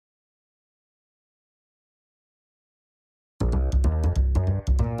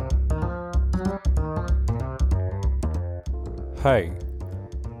Hi,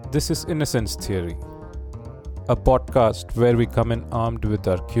 this is Innocence Theory, a podcast where we come in armed with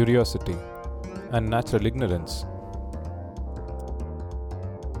our curiosity and natural ignorance.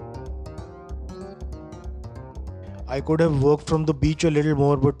 I could have worked from the beach a little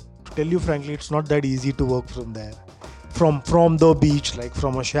more, but to tell you frankly, it's not that easy to work from there. From the beach, like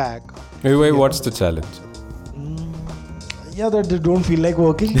from a shack. Wait, what's the challenge? Yeah, that they don't feel like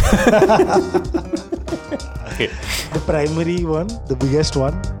working. Okay. The primary one, the biggest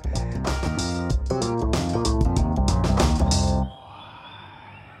one.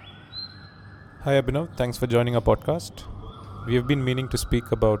 Hi Abhinav, thanks for joining our podcast. We have been meaning to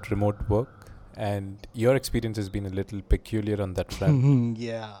speak about remote work, and your experience has been a little peculiar on that front.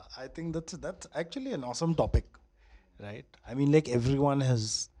 Yeah, I think that's actually an awesome topic, right? I mean, like everyone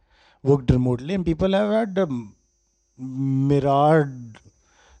has worked remotely, and people have had myriad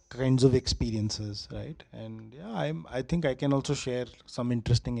kinds of experiences, right? And yeah, I think I can also share some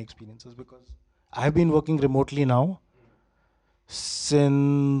interesting experiences because I have been working remotely now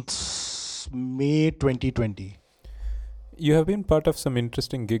since May 2020. You have been part of some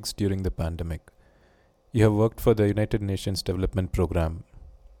interesting gigs during the pandemic. You have worked for the United Nations Development Program.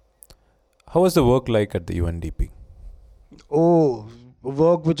 How was the work like at the UNDP? Oh,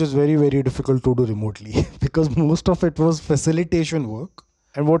 work which is very, very difficult to do remotely because most of it was facilitation work.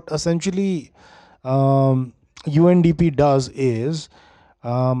 And what essentially UNDP does is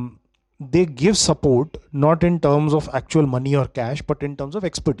they give support not in terms of actual money or cash, but in terms of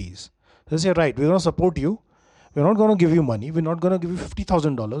expertise. They say, right, we're going to support you. We're not going to give you money. We're not going to give you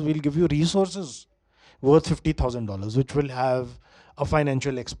 $50,000. We'll give you resources worth $50,000, which will have a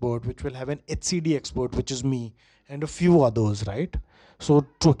financial expert, which will have an HCD expert, which is me, and a few others, right? So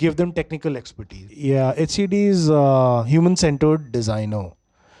to give them technical expertise. Yeah, HCD is human-centered designer.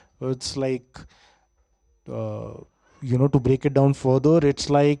 It's like, to break it down further, it's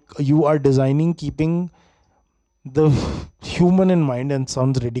like you are designing keeping the human in mind, and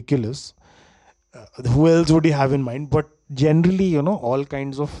sounds ridiculous. Who else would you have in mind? But generally, all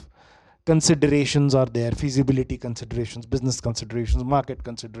kinds of considerations are there: feasibility considerations, business considerations, market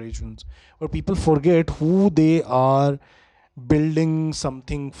considerations, where people forget who they are building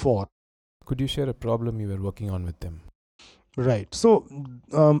something for. Could you share a problem you were working on with them? Right. So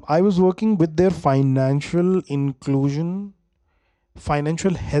I was working with their financial inclusion,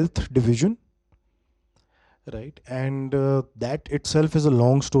 financial health division. Right. And that itself is a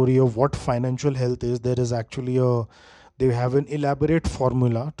long story of what financial health is. There is actually they have an elaborate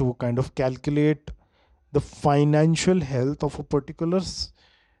formula to kind of calculate the financial health of a particular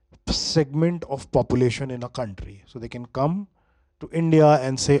segment of population in a country. So they can come to India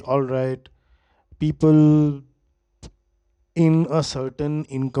and say, all right, people in a certain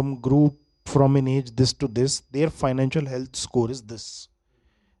income group from an age this to this, their financial health score is this,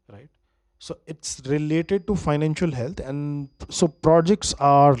 right? So it's related to financial health. And so projects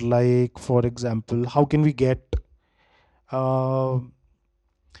are like, for example, how can we get uh,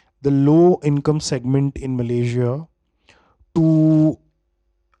 the low income segment in Malaysia to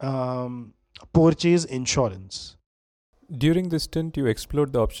purchase insurance? During this stint, you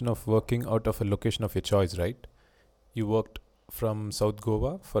explored the option of working out of a location of your choice, right? You worked from South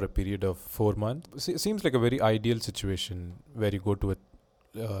Goa for a period of 4 months. Seems like a very ideal situation where you go to a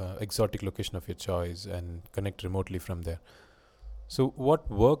exotic location of your choice and connect remotely from there. So what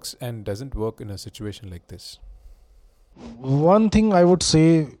works and doesn't work in a situation like this? One thing I would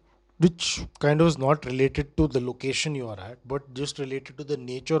say, which kind of is not related to the location you are at, but just related to the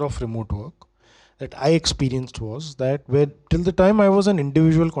nature of remote work that I experienced, was that when till the time I was an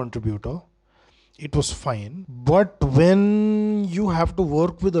individual contributor, it was fine. But when you have to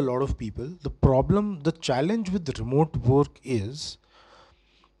work with a lot of people, the challenge with remote work is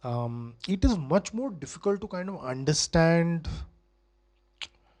it is much more difficult to kind of understand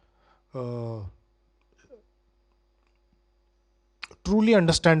uh, truly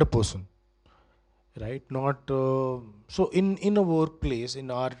understand a person, right? Not so in a workplace, in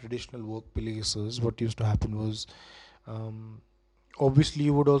our traditional workplaces, what used to happen was um, obviously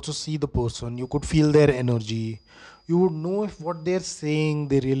you would also see the person, you could feel their energy, you would know if what they're saying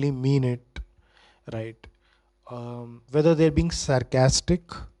they really mean it, right? Whether they're being sarcastic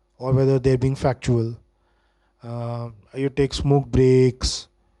or whether they're being factual. You take smoke breaks,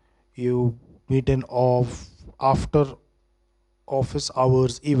 you meet an off after office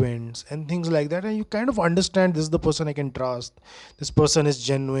hours events and things like that, and you kind of understand this is the person I can trust, this person is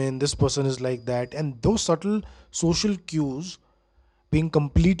genuine, this person is like that. And those subtle social cues being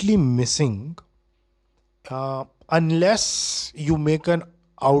completely missing unless you make an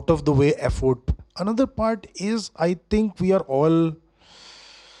out of the way effort Another part is, I think we are all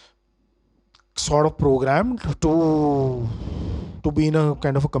sort of programmed to be in a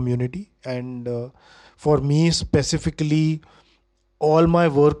kind of a community. And for me specifically, all my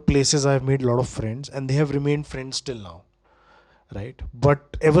workplaces I've made a lot of friends, and they have remained friends till now, right?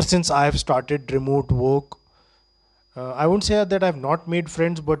 But ever since I've started remote work, I won't say that I've not made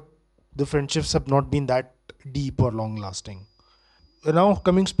friends, but the friendships have not been that deep or long lasting. Now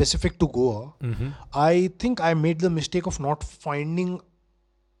coming specific to Goa, Mm-hmm. I think I made the mistake of not finding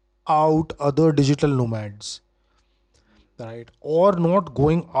out other digital nomads, right? Or not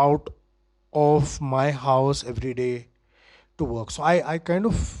going out of my house every day to work. So I kind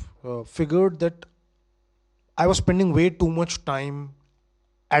of figured that I was spending way too much time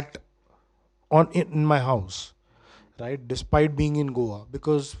at in my house, right? Despite being in Goa,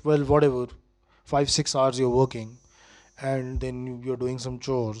 because well, whatever, 5 6 hours you're working, and then you're doing some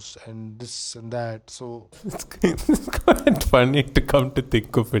chores and this and that. So It's quite funny to come to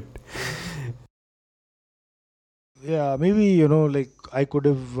think of it. yeah, maybe like I could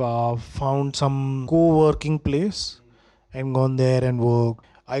have found some co-working place and gone there and worked.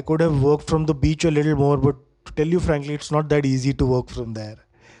 I could have worked from the beach a little more, but to tell you frankly, it's not that easy to work from there,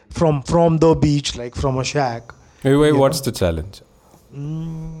 from the beach, like from a shack. Wait, You know, what's the challenge?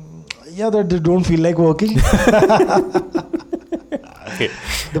 yeah, that they don't feel like working. Okay.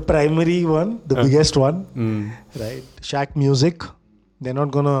 The primary one, the biggest one, Mm. right? Shack music. They're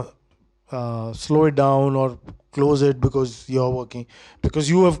not gonna slow it down or close it because you're working, because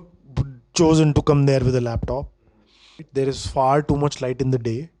you have chosen to come there with a laptop. There is far too much light in the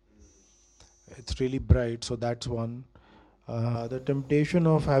day. It's really bright, so that's one. The temptation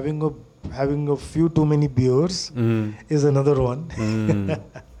of having a few too many beers Mm. is another one. Mm.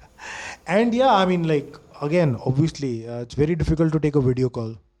 And yeah, I mean, like, again, obviously, it's very difficult to take a video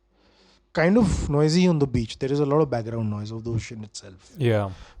call. Kind of noisy on the beach. There is a lot of background noise of the ocean itself.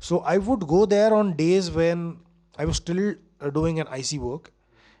 Yeah. So I would go there on days when I was still doing an IC work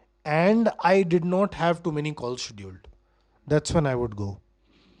and I did not have too many calls scheduled. That's when I would go.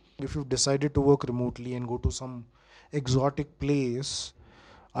 If you've decided to work remotely and go to some exotic place,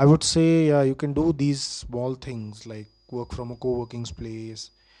 I would say, yeah, you can do these small things like work from a co-working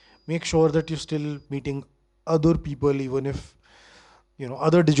place. Make sure that you're still meeting other people, even if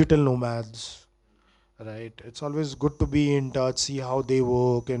other digital nomads, right? It's always good to be in touch, see how they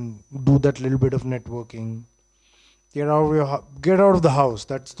work, and do that little bit of networking. Get out of the house.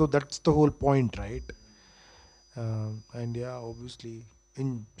 That's the whole point, right? And yeah, obviously,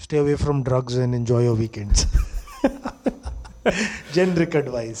 stay away from drugs and enjoy your weekends. Generic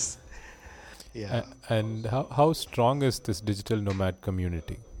advice. Yeah. And how strong is this digital nomad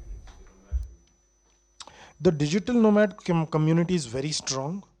community? The digital nomad community is very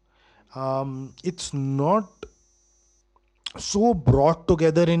strong. It's not so brought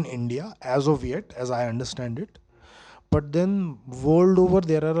together in India as of yet, as I understand it. But then, world over,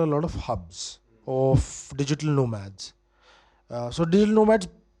 there are a lot of hubs of digital nomads. So, digital nomads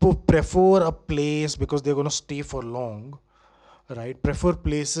prefer a place because they're going to stay for long, right? Prefer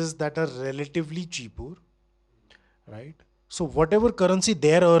places that are relatively cheaper, right? So, whatever currency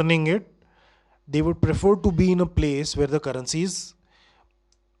they're earning it, they would prefer to be in a place where the currency is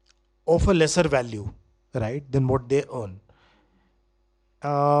of a lesser value, right, than what they earn.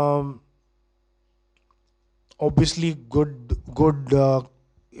 Um, Obviously, good what do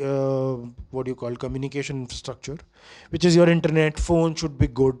you call, communication infrastructure, which is your internet, phone should be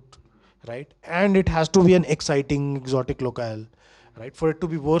good, right? And it has to be an exciting exotic locale, right, for it to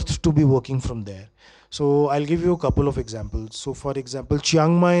be worth to be working from there. So I'll give you a couple of examples. So for example,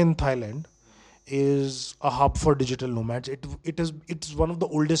 Chiang Mai in Thailand is a hub for digital nomads. It's one of the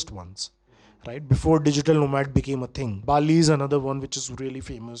oldest ones, right, before digital nomad became a thing. Bali is another one which is really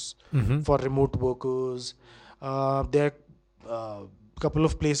famous Mm-hmm. for remote workers. There are a couple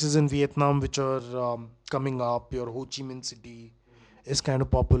of places in Vietnam which are coming up. Your Ho Chi Minh City is kind of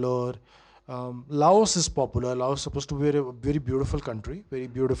popular. Laos is popular. Laos is supposed to be a very beautiful country, very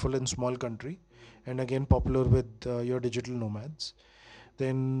beautiful and small country, and again popular with your digital nomads.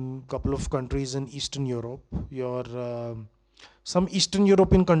 Then couple of countries in Eastern Europe. Your some Eastern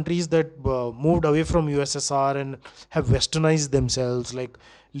European countries that moved away from USSR and have westernized themselves, like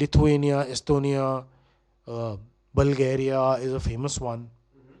Lithuania, Estonia, uh, Bulgaria is a famous one.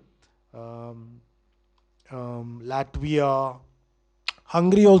 Um, Latvia,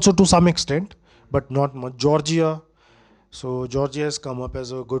 Hungary also to some extent, but not much. Georgia. So Georgia has come up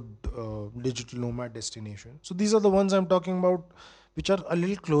as a good digital nomad destination. So these are the ones I'm talking about, which are a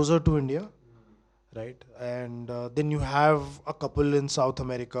little closer to India, right? And then you have a couple in South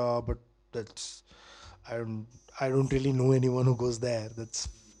America, but that's I don't really know anyone who goes there. That's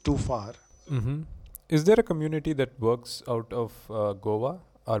too far. Mm-hmm. Is there a community that works out of Goa?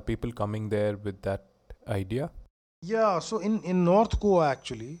 Are people coming there with that idea? Yeah, so in North Goa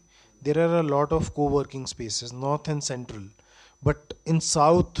actually, there are a lot of co-working spaces, North and Central. But in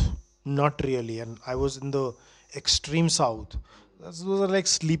South, not really. And I was in the extreme South. Those are like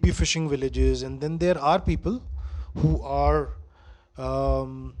sleepy fishing villages. And then there are people who are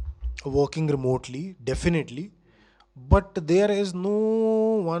um, working remotely, definitely. But there is no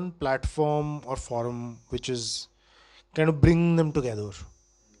one platform or forum which is kind of bringing them together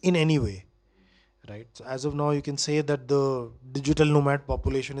in any way, right? So as of now, you can say that the digital nomad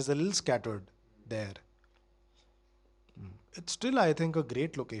population is a little scattered there. It's still, I think, a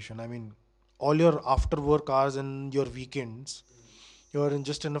great location. I mean, all your after work hours and your weekends, you're in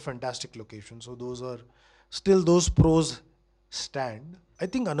just in a fantastic location. So those are still, those pros stand. I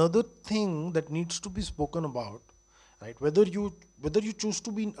think another thing that needs to be spoken about, right? Whether you choose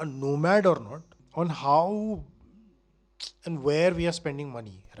to be a nomad or not, on how and where we are spending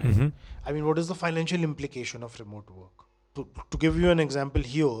money, right? Mm-hmm. I mean, what is the financial implication of remote work? To give you an example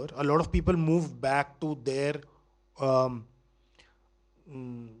here, a lot of people moved back to their, um,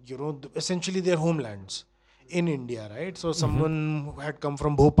 essentially their homelands in India, right? So Mm-hmm. someone who had come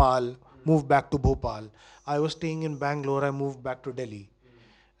from Bhopal moved back to Bhopal. I was staying in Bangalore, I moved back to Delhi,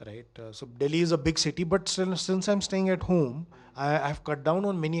 right? So Delhi is a big city, but still, since I'm staying at home, I've cut down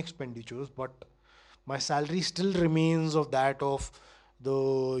on many expenditures, but my salary still remains of that of the,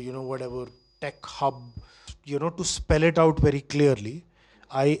 whatever tech hub. To spell it out very clearly,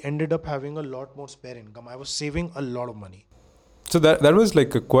 I ended up having a lot more spare income. I was saving a lot of money. So that was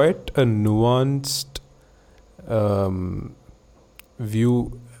like a quite a nuanced um,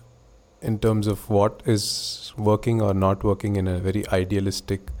 view in terms of what is working or not working in a very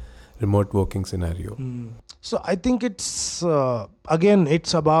idealistic remote working scenario. So I think it's again,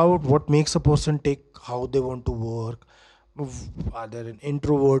 it's about what makes a person take how they want to work. Are they an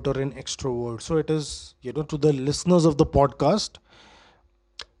introvert or an extrovert? So it is, to the listeners of the podcast,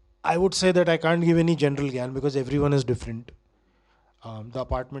 I would say that I can't give any general gyan because everyone is different. The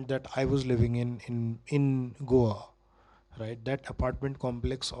apartment that I was living in Goa, right? That apartment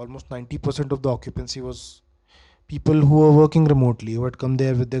complex, almost 90% of the occupancy was people who were working remotely, who had come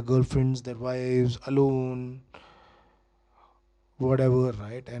there with their girlfriends, their wives, alone, whatever,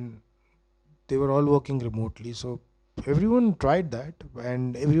 right? And they were all working remotely. So everyone tried that,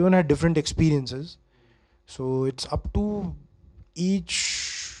 and everyone had different experiences. So it's up to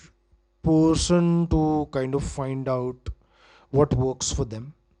each person to kind of find out what works for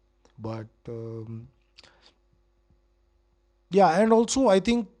them. But yeah, and also I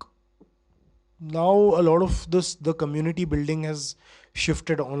think now a lot of this, the community building has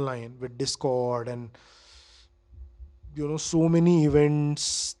shifted online with Discord and so many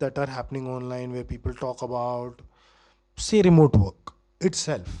events that are happening online where people talk about, say, remote work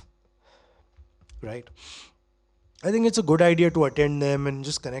itself, right? I think it's a good idea to attend them and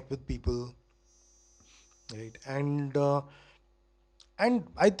just connect with people, right? And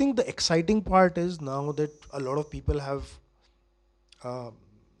I think the exciting part is now that a lot of people have uh,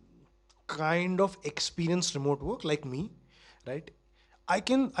 kind of experienced remote work like me, right?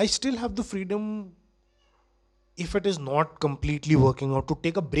 I still have the freedom, if it is not completely working out, to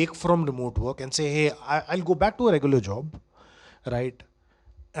take a break from remote work and say, hey, I'll go back to a regular job, right?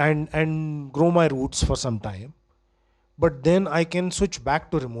 And grow my roots for some time, but then I can switch back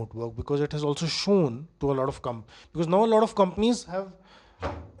to remote work because it has also shown to a lot of because now a lot of companies have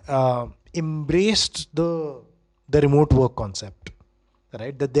embraced the remote work concept,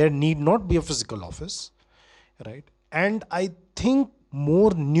 right? That there need not be a physical office, right? And I think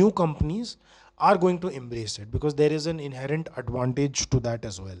more new companies are going to embrace it because there is an inherent advantage to that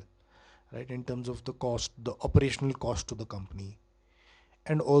as well, right? In terms of the cost, the operational cost to the company,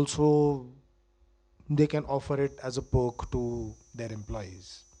 and also they can offer it as a perk to their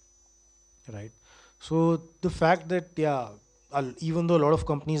employees, right? So the fact that, yeah, even though a lot of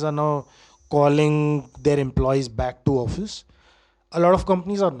companies are now calling their employees back to office, a lot of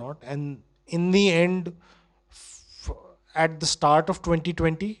companies are not. And in the end, f- at the start of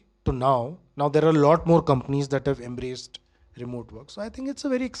 2020 to now there are a lot more companies that have embraced remote work. So I think it's a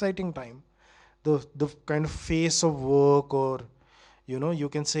very exciting time. The kind of face of work, or you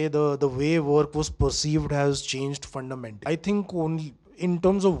can say the way work was perceived, has changed fundamentally. I think only in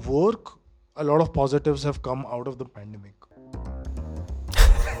terms of work, a lot of positives have come out of the pandemic.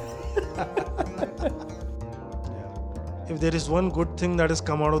 Yeah. If there is one good thing that has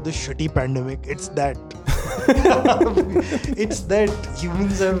come out of this shitty pandemic, it's that. It's that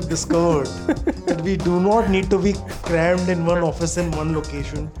humans have discovered that we do not need to be crammed in one office in one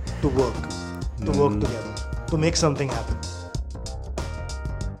location to work together, to make something happen.